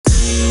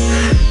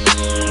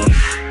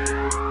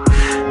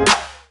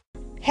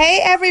Hey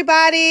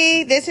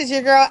everybody, this is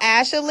your girl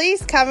Ash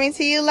Elise coming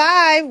to you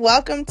live.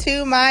 Welcome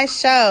to my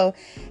show.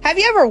 Have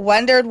you ever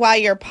wondered why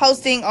you're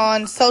posting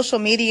on social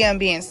media and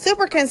being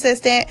super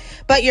consistent,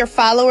 but your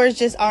followers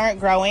just aren't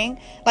growing?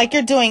 Like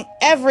you're doing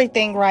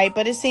everything right,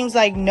 but it seems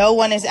like no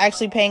one is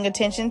actually paying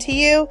attention to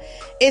you?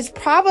 It's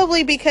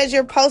probably because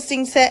you're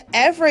posting to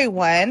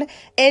everyone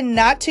and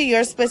not to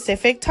your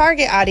specific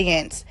target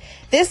audience.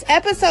 This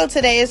episode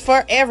today is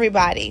for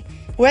everybody.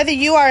 Whether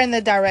you are in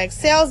the direct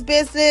sales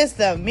business,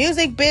 the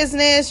music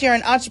business, you're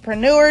an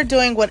entrepreneur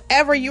doing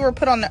whatever you were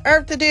put on the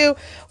earth to do,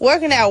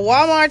 working at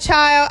Walmart,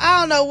 child, I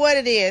don't know what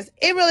it is.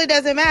 It really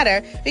doesn't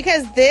matter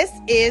because this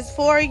is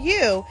for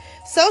you.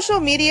 Social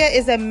media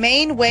is a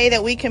main way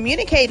that we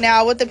communicate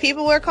now with the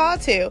people we're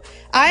called to.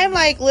 I am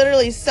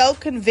literally so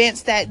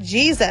convinced that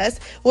Jesus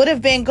would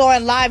have been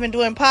going live and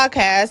doing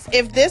podcasts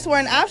if this were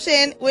an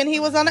option when he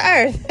was on the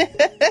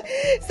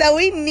earth. So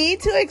we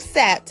need to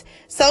accept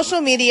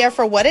social media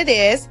for what it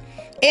is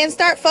and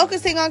start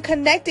focusing on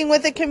connecting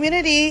with the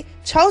community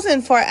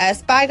chosen for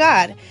us by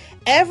God.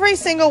 Every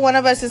single one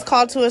of us is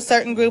called to a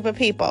certain group of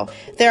people.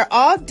 They're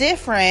all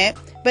different,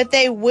 but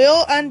they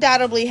will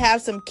undoubtedly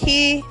have some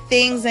key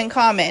things in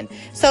common.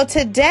 So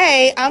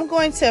today, I'm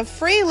going to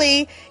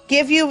freely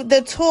give you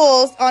the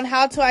tools on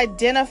how to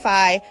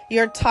identify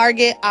your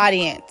target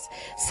audience.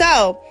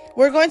 So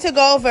we're going to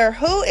go over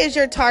who is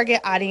your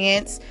target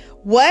audience,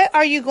 what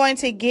are you going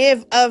to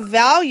give of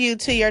value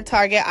to your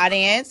target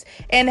audience,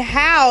 and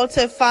how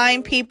to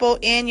find people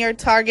in your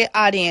target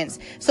audience.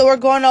 So we're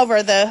going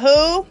over the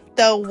who,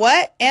 the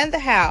what, and the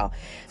how.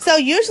 So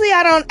usually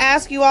I don't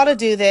ask you all to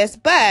do this,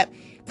 but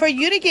for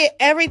you to get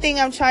everything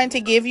I'm trying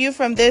to give you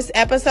from this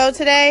episode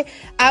today,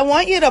 I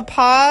want you to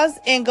pause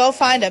and go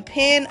find a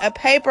pen, a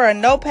paper, a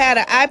notepad,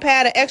 an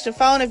iPad, an extra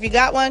phone if you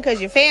got one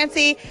because you're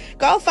fancy.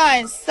 Go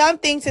find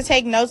something to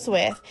take notes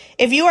with.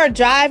 If you are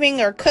driving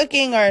or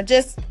cooking or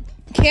just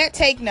can't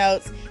take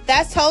notes,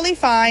 that's totally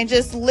fine.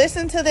 Just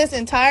listen to this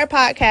entire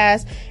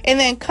podcast and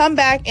then come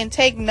back and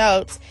take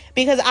notes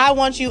because I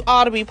want you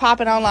all to be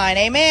popping online.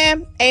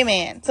 Amen?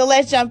 Amen. So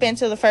let's jump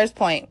into the first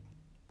point.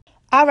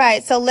 All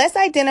right, so let's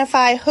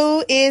identify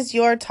who is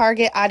your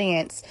target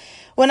audience.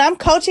 When I'm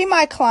coaching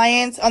my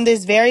clients on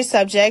this very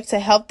subject to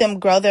help them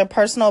grow their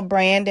personal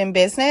brand and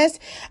business,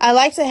 I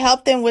like to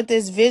help them with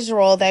this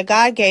visual that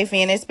God gave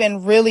me, and it's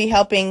been really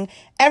helping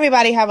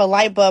everybody have a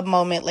light bulb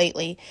moment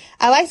lately.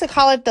 I like to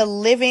call it the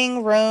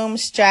living room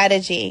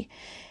strategy.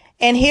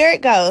 And here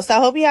it goes. So I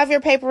hope you have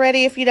your paper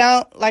ready. If you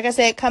don't, like I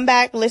said, come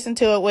back, listen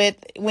to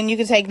it when you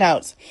can take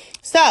notes.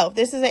 So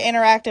this is an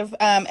interactive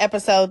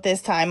episode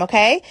this time,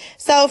 okay?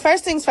 So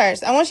first things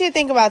first, I want you to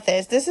think about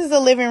this. This is the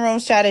living room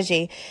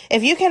strategy.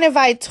 If you can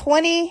invite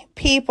 20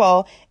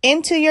 people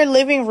into your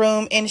living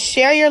room and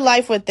share your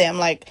life with them,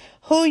 like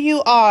who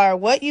you are,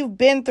 what you've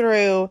been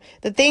through,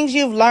 the things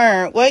you've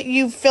learned, what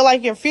you feel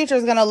like your future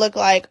is going to look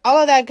like, all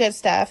of that good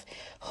stuff,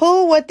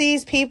 who would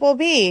these people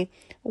be?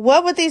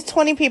 What would these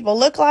 20 people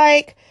look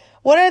like?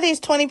 What are these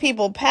 20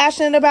 people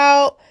passionate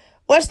about?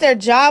 What's their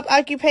job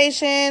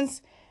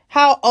occupations?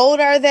 How old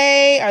are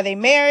they? Are they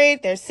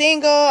married? They're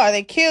single? Are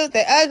they cute?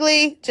 They're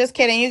ugly? Just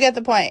kidding. You get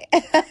the point.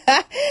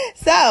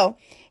 So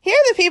here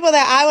are the people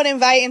that I would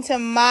invite into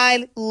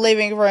my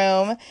living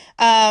room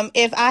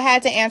if I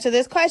had to answer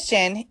this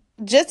question.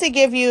 Just to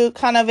give you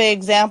kind of an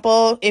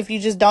example, if you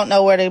just don't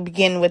know where to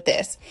begin with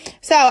this.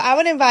 So I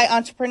would invite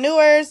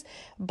entrepreneurs,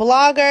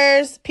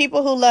 bloggers,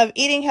 people who love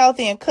eating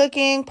healthy and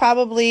cooking,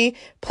 probably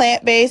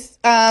plant-based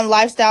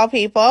lifestyle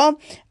people,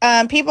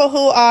 people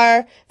who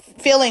are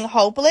feeling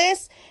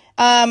hopeless.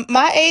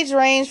 My age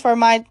range for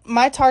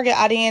my target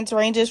audience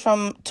ranges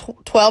from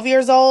 12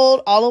 years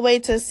old all the way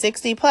to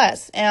 60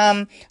 plus.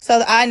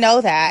 So I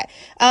know that.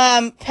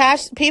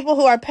 People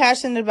who are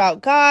passionate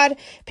about God,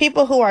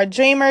 people who are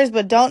dreamers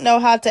but don't know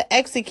how to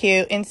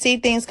execute and see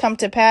things come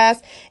to pass,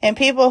 and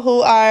people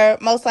who are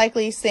most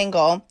likely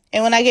single.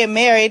 And when I get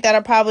married,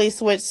 that'll probably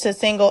switch to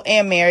single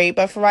and married.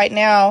 But for right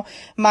now,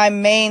 my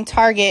main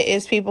target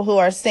is people who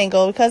are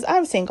single because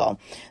I'm single.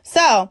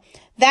 So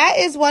that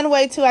is one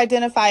way to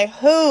identify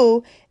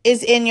who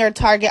is in your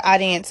target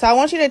audience. So I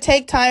want you to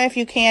take time if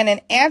you can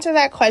and answer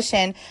that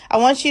question. I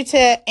want you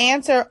to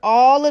answer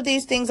all of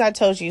these things I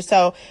told you.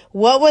 So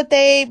what would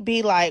they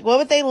be like? What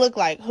would they look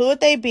like? Who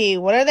would they be?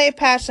 What are they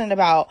passionate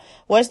about?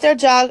 What's their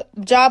job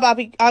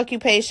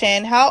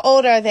occupation? How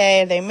old are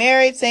they? Are they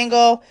married,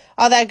 single,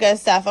 all that good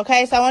stuff?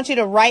 Okay. So I want you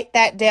to write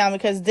that down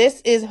because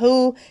this is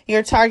who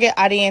your target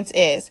audience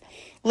is.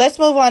 Let's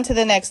move on to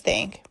the next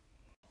thing.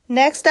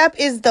 Next up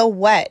is the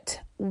what.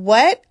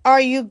 What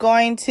are you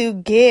going to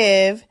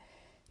give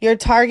your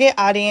target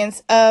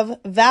audience of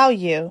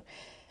value?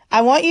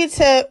 I want you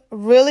to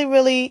really,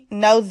 really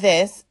know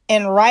this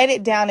and write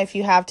it down if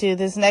you have to,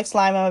 this next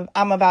line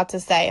I'm about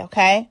to say,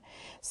 okay?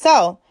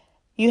 So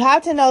you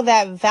have to know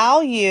that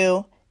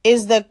value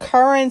is the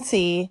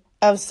currency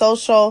of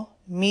social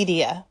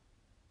media.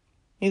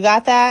 You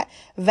got that?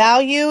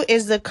 Value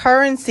is the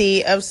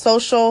currency of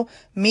social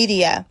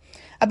media.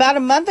 About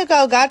a month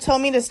ago, God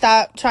told me to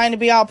stop trying to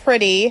be all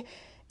pretty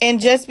and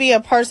just be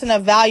a person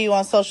of value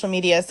on social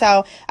media.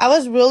 So I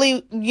was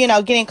really,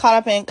 getting caught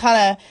up in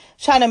kind of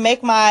trying to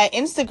make my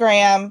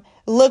Instagram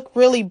look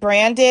really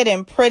branded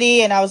and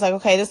pretty. And I was like,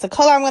 okay, this is the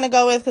color I'm going to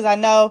go with, because I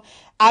know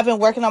I've been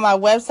working on my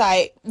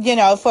website,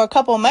 for a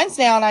couple of months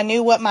now, and I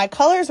knew what my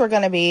colors were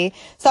going to be.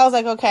 So I was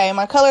like, okay,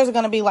 my colors are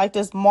going to be like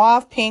this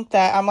mauve pink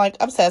that I'm like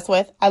obsessed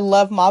with. I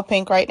love mauve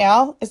pink right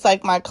now. It's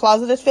like my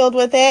closet is filled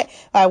with it.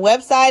 My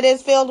website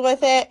is filled with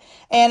it.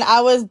 And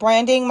I was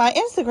branding my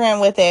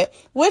Instagram with it,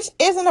 which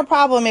isn't a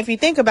problem if you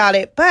think about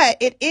it. But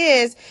it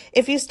is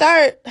if you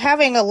start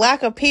having a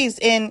lack of peace,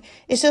 and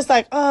it's just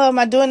like, oh, am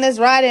I doing this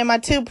right? Am I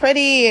too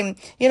pretty? And,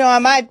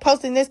 am I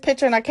posting this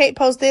picture and I can't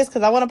post this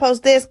because I want to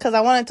post this because I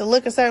want it to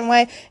look a certain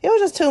way? It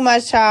was just too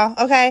much, child.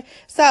 Okay.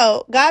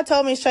 So God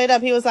told me straight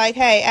up, he was like,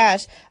 hey,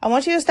 Ash, I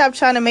want you to stop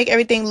trying to make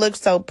everything look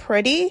so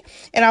pretty.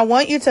 And I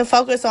want you to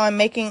focus on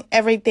making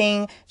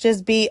everything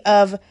just be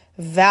of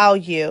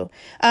value.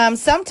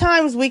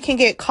 Sometimes we can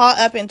get caught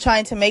up in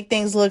trying to make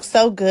things look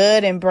so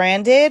good and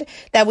branded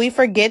that we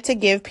forget to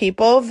give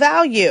people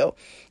value.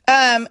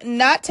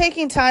 Not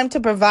taking time to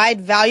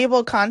provide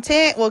valuable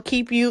content will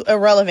keep you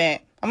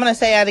irrelevant. I'm going to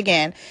say that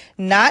again.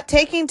 Not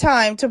taking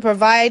time to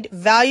provide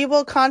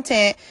valuable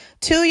content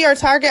to your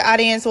target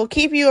audience will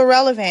keep you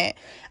irrelevant.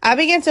 I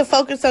began to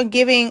focus on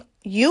giving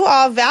you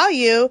all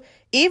value,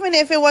 even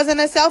if it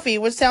wasn't a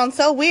selfie, which sounds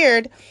so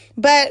weird,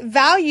 but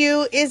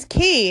value is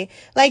key.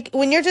 Like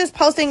when you're just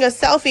posting a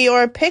selfie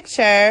or a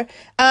picture,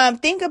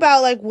 think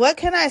about like, what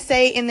can I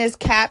say in this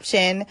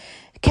caption?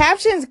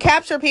 Captions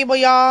capture people,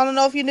 y'all. I don't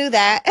know if you knew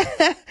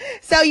that.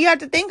 So you have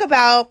to think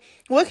about,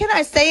 what can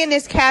I say in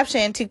this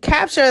caption to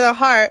capture the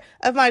heart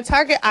of my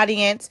target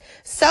audience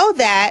so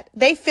that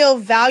they feel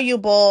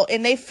valuable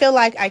and they feel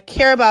like I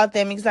care about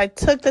them because I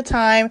took the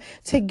time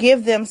to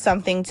give them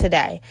something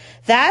today.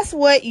 That's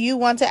what you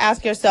want to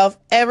ask yourself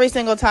every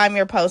single time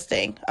you're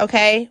posting.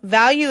 Okay.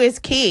 Value is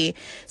key.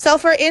 So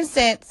for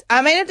instance,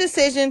 I made a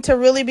decision to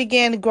really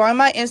begin growing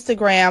my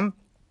Instagram.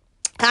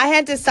 I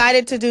had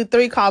decided to do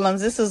 3 columns.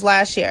 This was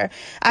last year.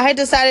 I had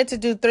decided to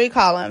do 3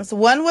 columns.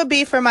 One would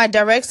be for my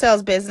direct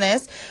sales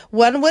business.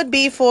 One would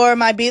be for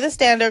my Be the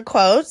Standard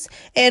quotes.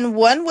 And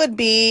one would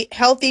be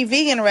healthy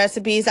vegan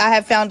recipes I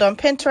have found on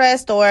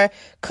Pinterest or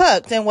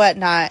cooked and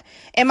whatnot.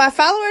 And my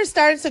followers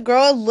started to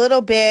grow a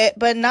little bit,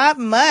 but not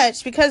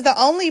much, because the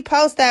only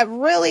post that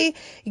really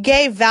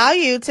gave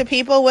value to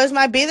people was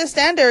my Be the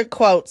Standard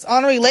quotes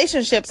on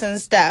relationships and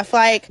stuff.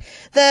 Like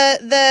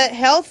the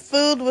health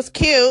food was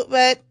cute,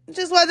 but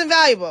just wasn't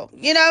valuable,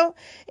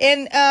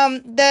 and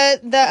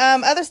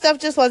the other stuff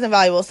just wasn't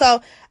valuable.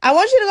 So I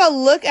want you to go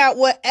look at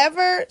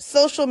whatever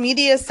social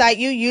media site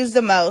you use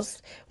the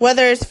most,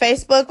 whether it's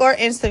Facebook or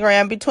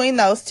Instagram, between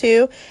those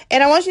two.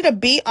 And I want you to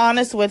be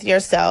honest with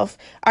yourself.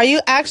 Are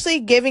you actually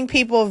giving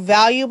people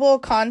valuable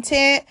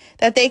content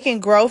that they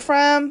can grow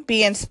from,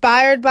 be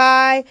inspired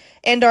by,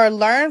 and or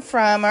learn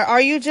from? Or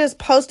are you just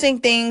posting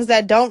things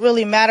that don't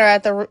really matter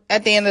at the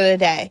end of the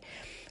day?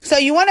 So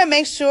you want to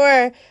make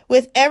sure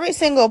with every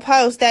single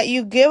post that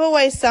you give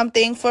away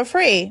something for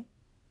free.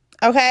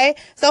 Okay.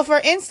 So for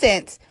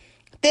instance,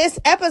 this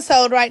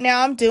episode right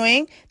now I'm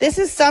doing, this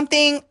is some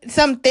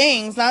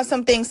things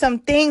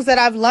that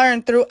I've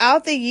learned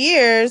throughout the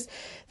years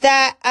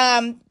that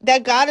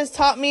God has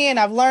taught me, and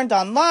I've learned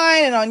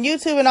online and on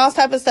YouTube and all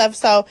type of stuff.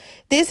 So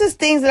this is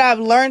things that I've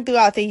learned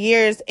throughout the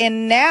years,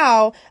 and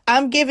now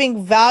I'm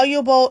giving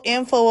valuable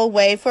info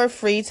away for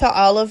free to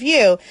all of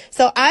you.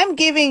 So I'm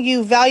giving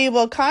you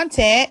valuable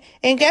content,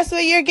 and guess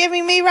what you're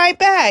giving me right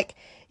back?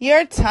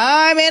 Your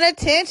time and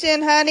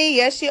attention, honey.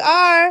 Yes, you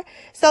are.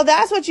 So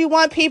that's what you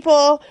want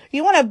people.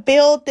 You want to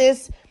build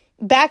this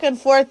back and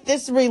forth,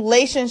 this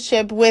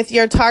relationship with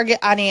your target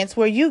audience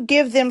where you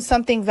give them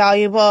something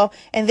valuable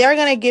and they're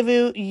going to give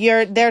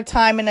you their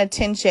time and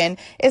attention.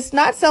 It's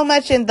not so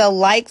much in the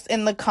likes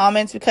and the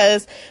comments,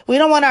 because we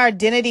don't want our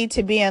identity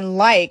to be in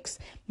likes,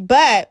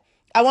 but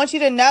I want you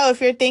to know, if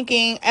you're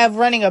thinking of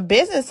running a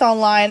business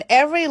online,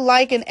 every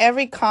like and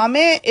every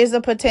comment is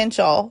a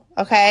potential.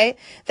 Okay.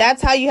 That's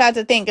how you have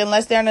to think,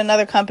 unless they're in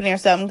another company or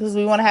something, because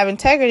we want to have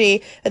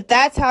integrity, but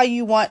that's how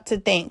you want to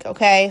think.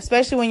 Okay.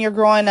 Especially when you're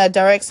growing a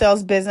direct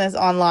sales business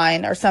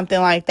online or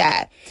something like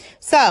that.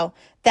 So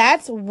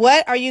that's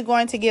what are you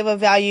going to give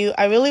of value.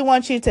 I really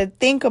want you to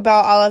think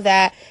about all of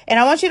that. And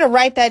I want you to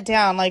write that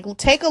down. Like,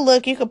 take a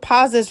look. You could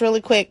pause this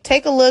really quick.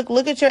 Take a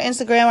look at your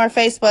Instagram or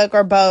Facebook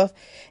or both,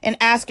 and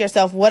ask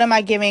yourself, what am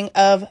I giving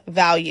of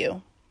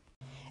value?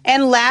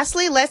 And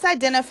lastly, let's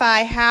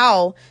identify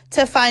how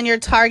to find your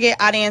target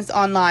audience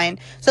online.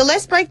 So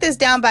let's break this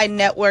down by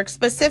network,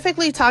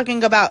 specifically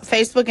talking about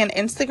Facebook and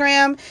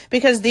Instagram,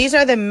 because these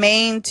are the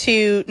main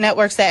 2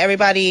 networks that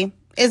everybody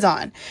is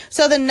on.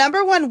 So the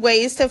number one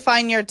ways to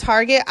find your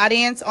target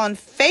audience on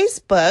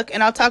Facebook,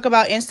 and I'll talk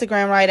about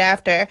Instagram right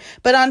after,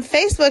 but on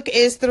Facebook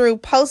is through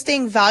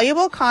posting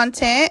valuable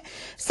content.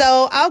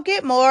 So I'll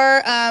get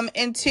more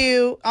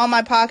into on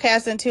my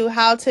podcast into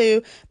how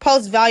to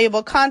post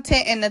valuable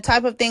content and the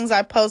type of things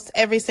I post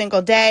every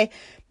single day.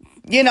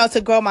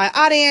 to grow my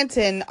audience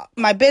and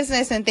my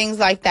business and things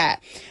like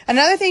that.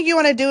 Another thing you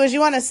want to do is you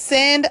want to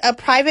send a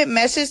private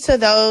message to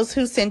those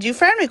who send you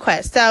friend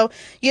requests. So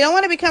you don't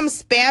want to become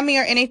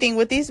spammy or anything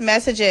with these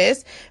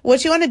messages.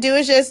 What you want to do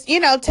is just,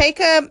 take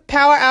a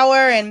power hour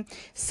and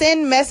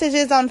send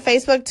messages on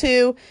Facebook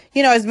to,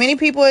 as many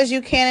people as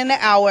you can in an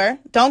hour.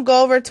 Don't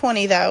go over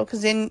 20 though,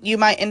 because then you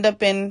might end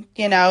up in,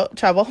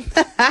 trouble.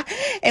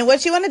 And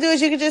what you want to do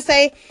is you can just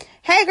say,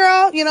 hey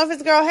girl, if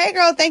it's a girl, hey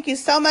girl, thank you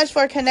so much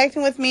for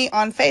connecting with me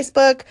on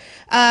Facebook.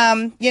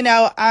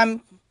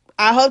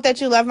 I hope that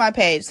you love my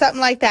page.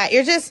 Something like that.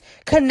 You're just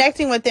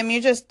connecting with them.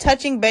 You're just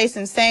touching base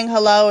and saying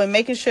hello and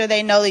making sure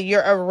they know that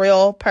you're a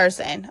real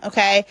person.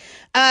 Okay.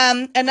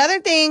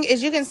 Another thing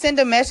is you can send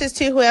a message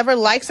to whoever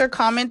likes or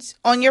comments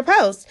on your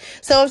post.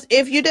 So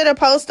if you did a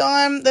post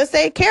on, let's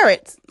say,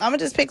 carrots, I'm gonna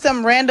just pick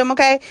some random,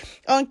 okay,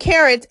 on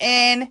carrots,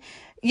 and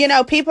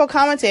people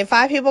commented,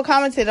 5 people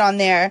commented on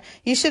there.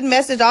 You should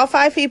message all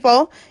 5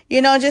 people,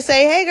 just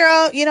say, hey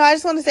girl, I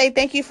just want to say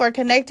thank you for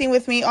connecting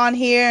with me on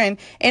here and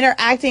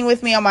interacting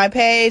with me on my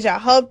page. I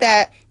hope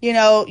that,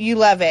 you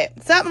love it.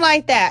 Something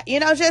like that,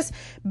 just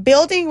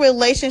building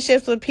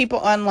relationships with people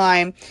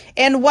online.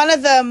 And one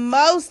of the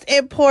most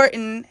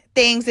important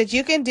things that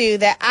you can do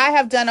that I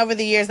have done over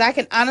the years, I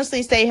can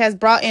honestly say has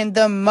brought in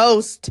the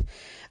most,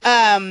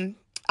 I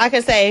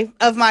can say,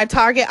 of my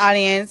target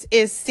audience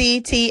is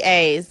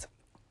CTAs.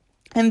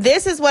 And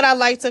this is what I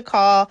like to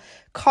call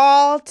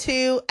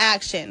to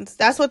actions.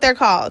 That's what they're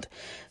called.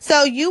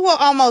 So you will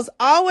almost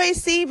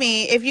always see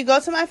me, if you go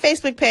to my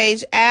Facebook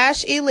page,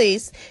 Ash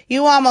Elise,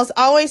 you will almost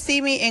always see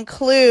me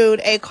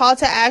include a call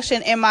to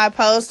action in my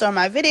posts or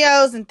my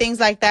videos and things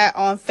like that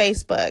on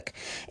Facebook.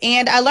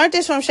 And I learned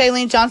this from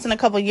Shailene Johnson a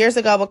couple years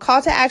ago, but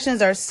call to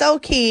actions are so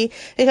key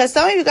because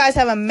some of you guys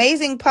have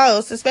amazing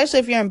posts, especially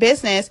if you're in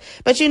business,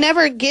 but you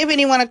never give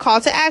anyone a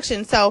call to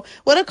action. So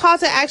what a call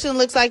to action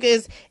looks like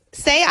is,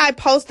 say I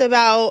post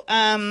about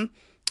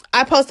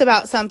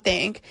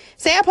something.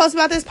 Say I post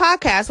about this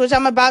podcast, which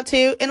I'm about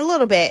to in a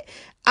little bit.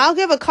 I'll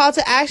give a call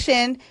to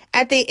action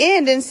at the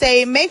end and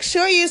say, make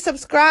sure you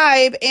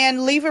subscribe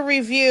and leave a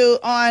review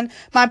on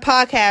my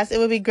podcast. It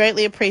would be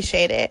greatly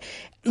appreciated.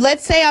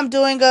 Let's say I'm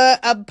doing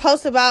a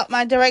post about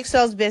my direct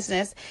sales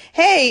business.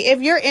 Hey,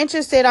 if you're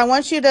interested, I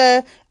want you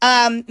to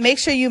make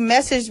sure you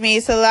message me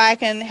so that I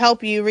can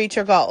help you reach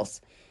your goals.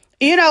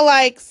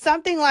 Like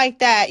something like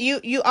that.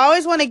 You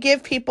always want to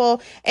give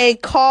people a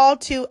call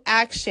to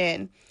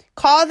action.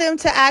 Call them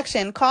to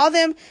action. Call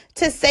them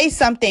to say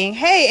something.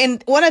 Hey,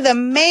 and one of the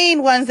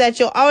main ones that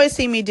you'll always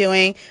see me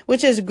doing,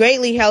 which has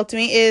greatly helped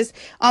me, is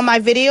on my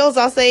videos,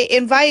 I'll say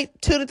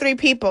invite 2 to 3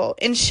 people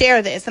and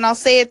share this. And I'll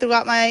say it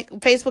throughout my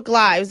Facebook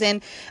lives.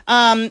 And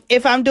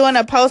if I'm doing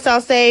a post,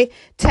 I'll say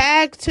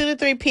tag 2 to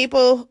 3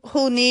 people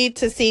who need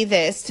to see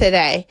this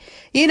today.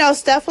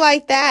 Stuff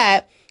like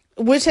that,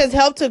 which has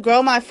helped to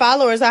grow my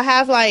followers. I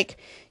have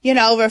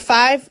over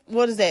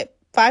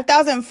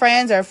 5,000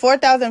 friends or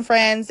 4,000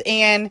 friends,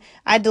 and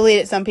I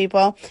deleted some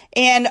people,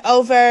 and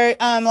over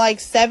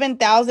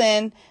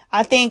 7,000,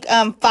 I think,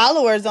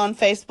 followers on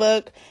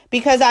Facebook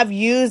because I've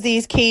used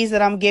these keys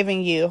that I'm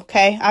giving you.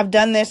 Okay. I've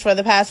done this for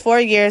the past 4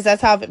 years.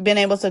 That's how I've been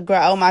able to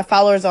grow my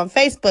followers on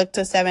Facebook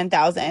to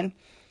 7,000.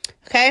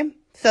 Okay.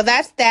 So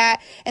that's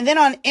that. And then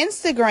on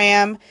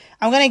Instagram,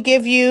 I'm going to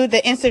give you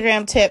the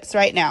Instagram tips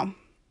right now.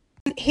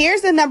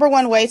 Here's the number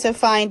one way to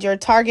find your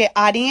target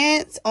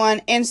audience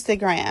on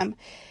Instagram,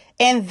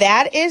 and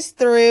that is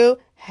through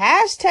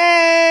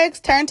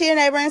hashtags. Turn to your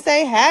neighbor and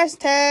say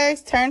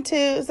hashtags. Turn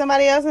to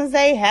somebody else and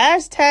say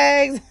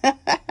hashtags.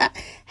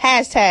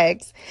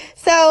 Hashtags.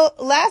 So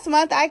last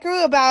month I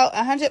grew about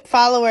 100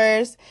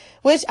 followers,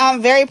 which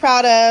I'm very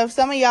proud of.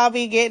 Some of y'all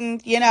be getting,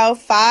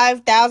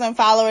 5,000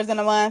 followers in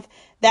a month.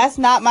 That's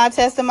not my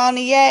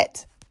testimony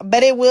yet,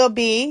 but it will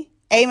be.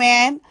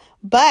 Amen.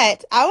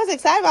 But I was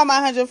excited about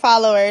my 100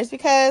 followers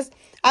because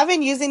I've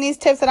been using these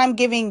tips that I'm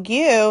giving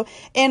you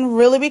and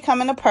really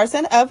becoming a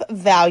person of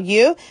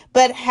value.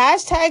 But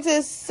hashtags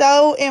is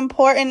so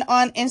important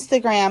on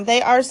Instagram.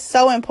 They are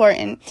so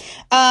important.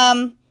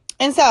 And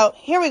so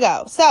here we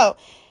go. So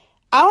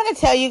I want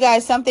to tell you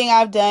guys something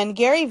I've done.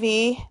 Gary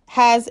Vee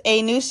has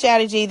a new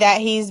strategy that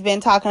he's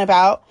been talking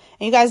about.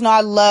 And you guys know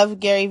I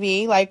love Gary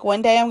Vee. Like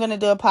one day I'm going to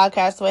do a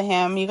podcast with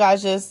him. You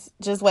guys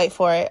just wait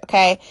for it.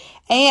 Okay.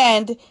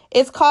 And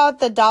it's called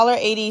the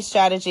 $80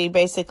 strategy,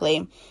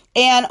 basically.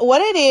 And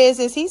what it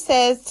is he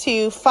says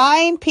to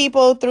find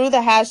people through the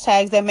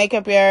hashtags that make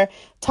up your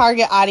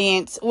target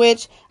audience,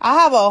 which I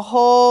have a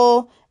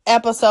whole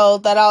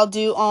episode that I'll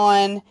do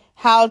on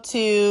how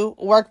to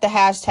work the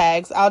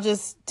hashtags. I'll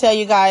just tell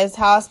you guys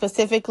how I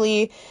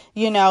specifically,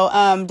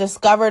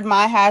 discovered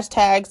my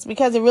hashtags,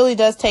 because it really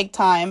does take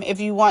time. If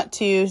you want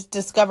to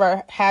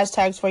discover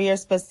hashtags for your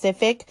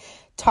specific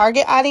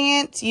target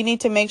audience, you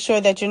need to make sure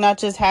that you're not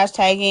just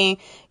hashtagging,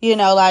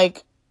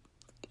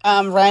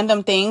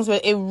 random things,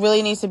 but it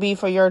really needs to be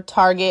for your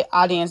target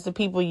audience, the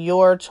people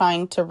you're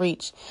trying to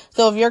reach.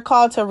 So if you're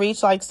called to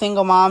reach like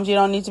single moms, you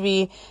don't need to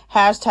be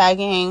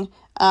hashtagging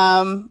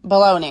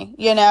baloney,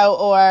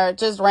 or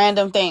just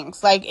random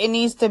things. Like, it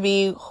needs to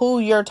be who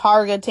you're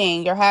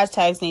targeting. Your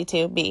hashtags need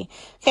to be.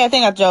 Okay, I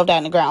think I drove that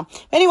in the ground.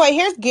 Anyway,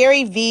 here's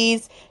Gary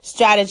Vee's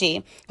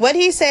strategy. What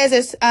he says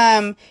is,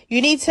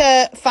 you need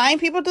to find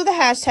people through the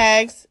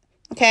hashtags.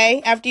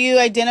 Okay, after you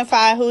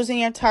identify who's in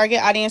your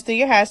target audience through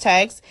your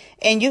hashtags,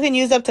 and you can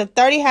use up to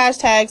 30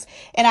 hashtags.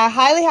 And I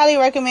highly, highly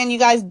recommend you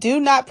guys do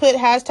not put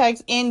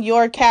hashtags in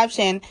your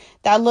caption.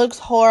 That looks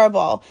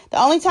horrible. The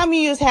only time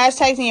you use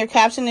hashtags in your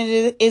caption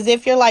is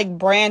if you're like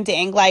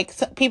branding, like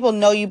people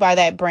know you by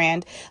that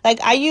brand.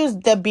 Like, I use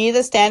the Be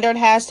the Standard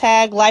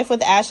hashtag, Life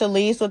with Ash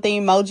Elise with the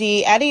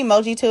emoji, add an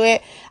emoji to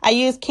it. I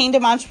use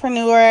Kingdom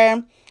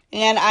Entrepreneur.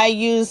 And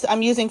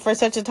I'm using For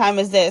Such a Time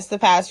as This the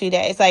past few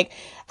days. Like,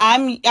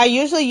 I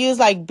usually use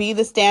like Be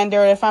the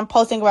Standard. If I'm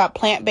posting about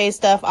plant-based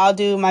stuff, I'll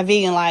do my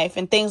vegan life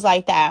and things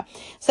like that.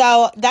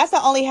 So that's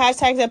the only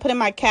hashtags I put in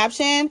my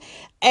caption.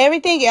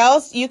 Everything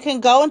else, you can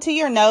go into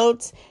your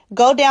notes,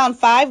 go down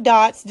 5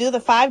 dots, do the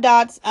 5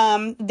 dots,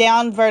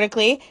 down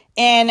vertically,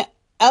 and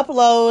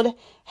upload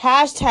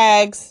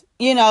hashtags.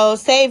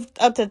 Save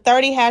up to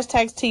 30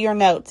 hashtags to your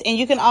notes. And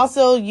you can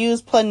also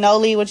use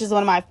Planoly, which is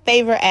one of my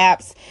favorite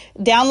apps.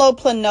 Download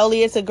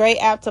Planoly. It's a great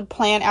app to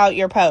plan out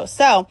your posts.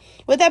 So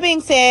with that being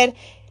said,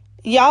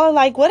 y'all are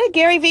like, what did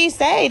Gary Vee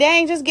say?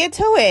 Dang, just get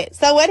to it.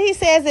 So what he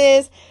says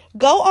is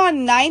go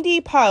on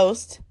 90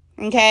 posts,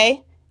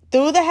 okay,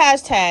 through the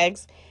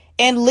hashtags,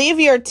 and leave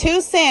your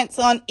 2 cents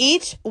on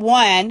each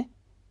one.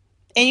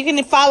 And you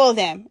can follow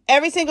them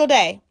every single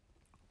day.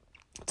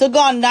 So go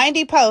on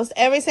 90 posts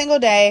every single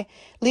day,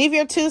 leave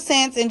your 2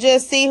 cents, and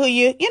just see who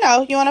you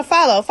want to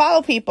follow.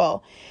 Follow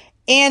people.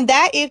 And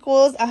that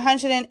equals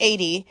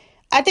 180.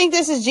 I think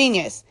this is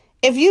genius.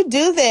 If you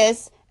do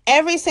this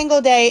every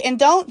single day, and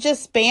don't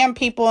just spam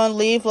people and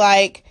leave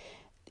like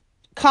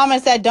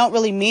comments that don't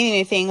really mean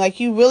anything. Like,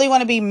 you really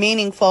want to be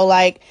meaningful.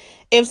 Like,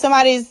 if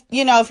somebody's,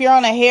 if you're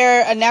on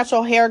a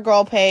natural hair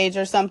girl page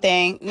or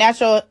something,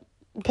 natural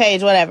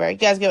page, whatever, you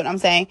guys get what I'm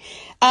saying.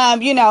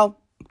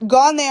 Go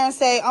on there and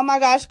say, oh my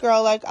gosh,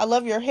 girl, like, I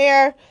love your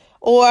hair.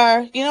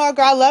 Or, girl,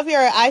 I love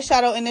your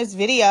eyeshadow in this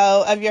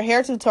video of your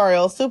hair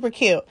tutorial. Super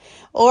cute.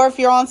 Or if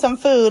you're on some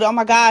food, oh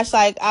my gosh,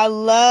 like, I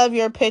love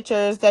your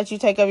pictures that you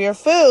take of your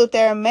food.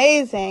 They're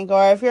amazing.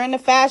 Or if you're into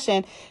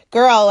fashion,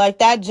 girl, like,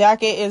 that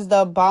jacket is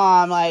the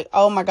bomb. Like,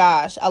 oh my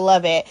gosh, I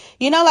love it.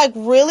 Like,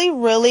 really,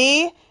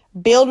 really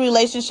build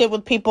relationship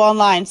with people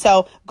online.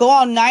 So go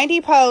on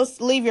 90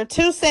 posts, leave your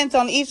 2 cents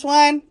on each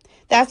one.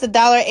 That's the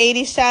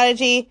 $1.80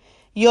 strategy.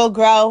 You'll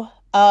grow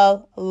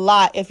a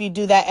lot if you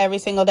do that every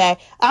single day.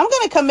 I'm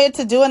going to commit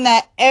to doing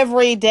that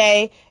every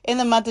day in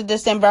the month of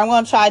December. I'm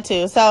going to try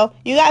to. So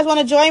you guys want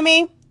to join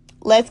me?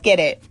 Let's get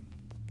it.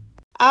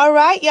 All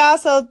right, y'all.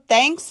 So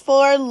thanks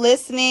for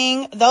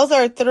listening. Those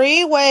are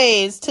 3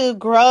 ways to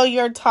grow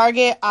your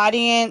target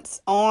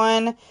audience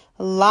online.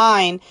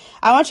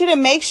 I want you to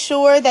make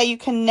sure that you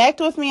connect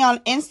with me on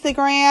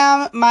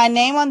Instagram. My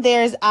name on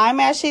there is I'm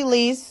Ash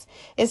Elise.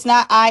 It's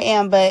not I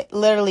am, but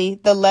literally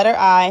the letter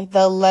I,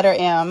 the letter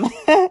M,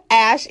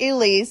 Ash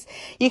Elise.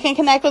 You can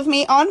connect with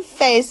me on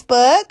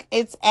Facebook.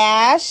 It's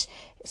Ash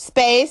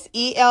space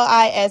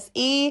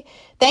ELISE.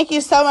 Thank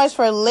you so much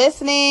for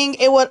listening.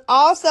 It would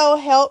also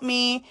help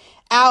me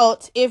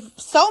out if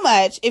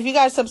you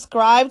guys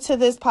subscribe to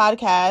this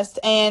podcast,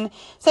 and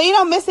so you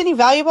don't miss any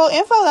valuable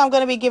info that I'm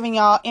going to be giving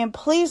y'all. And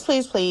please,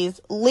 please,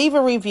 please leave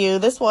a review.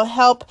 This will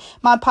help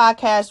my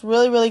podcast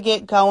really, really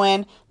get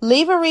going.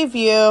 Leave a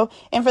review.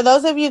 And for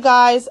those of you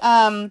guys,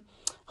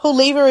 who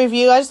leave a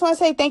review, I just want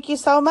to say thank you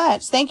so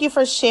much. Thank you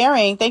for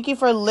sharing. Thank you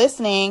for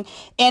listening.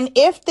 And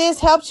if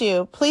this helped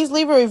you, please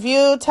leave a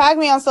review, tag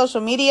me on social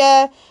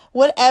media,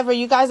 whatever.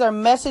 You guys are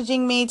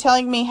messaging me,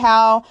 telling me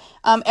how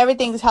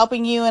everything's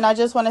helping you. And I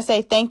just want to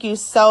say thank you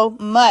so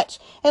much.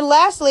 And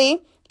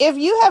lastly, if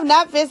you have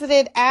not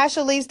visited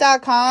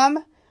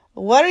ashelise.com,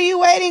 what are you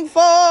waiting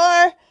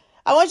for?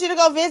 I want you to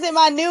go visit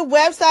my new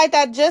website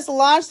that just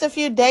launched a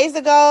few days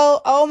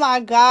ago. Oh my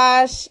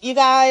gosh, you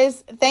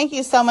guys, thank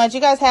you so much.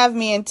 You guys have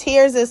me in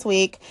tears this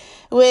week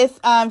with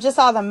just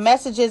all the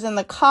messages and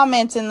the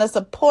comments and the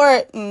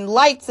support and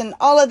likes and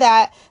all of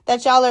that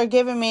y'all are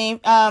giving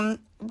me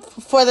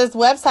for this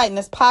website and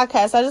this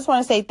podcast. I just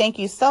want to say thank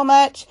you so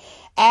much.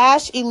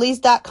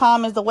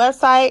 ashelise.com is the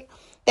website.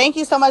 Thank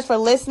you so much for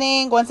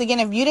listening. Once again,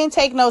 if you didn't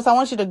take notes, I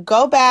want you to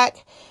go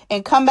back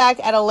and come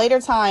back at a later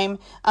time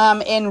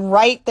and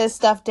write this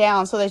stuff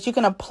down so that you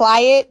can apply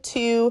it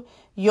to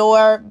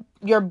your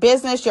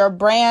business, your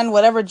brand,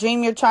 whatever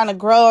dream you're trying to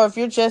grow, or if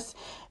you're just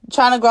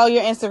trying to grow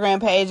your Instagram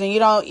page and you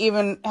don't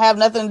even have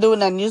nothing to do with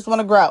nothing, you just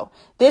want to grow.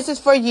 This is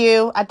for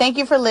you. I thank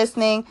you for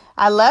listening.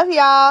 I love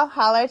y'all.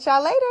 Holler at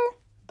y'all later.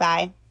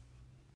 Bye.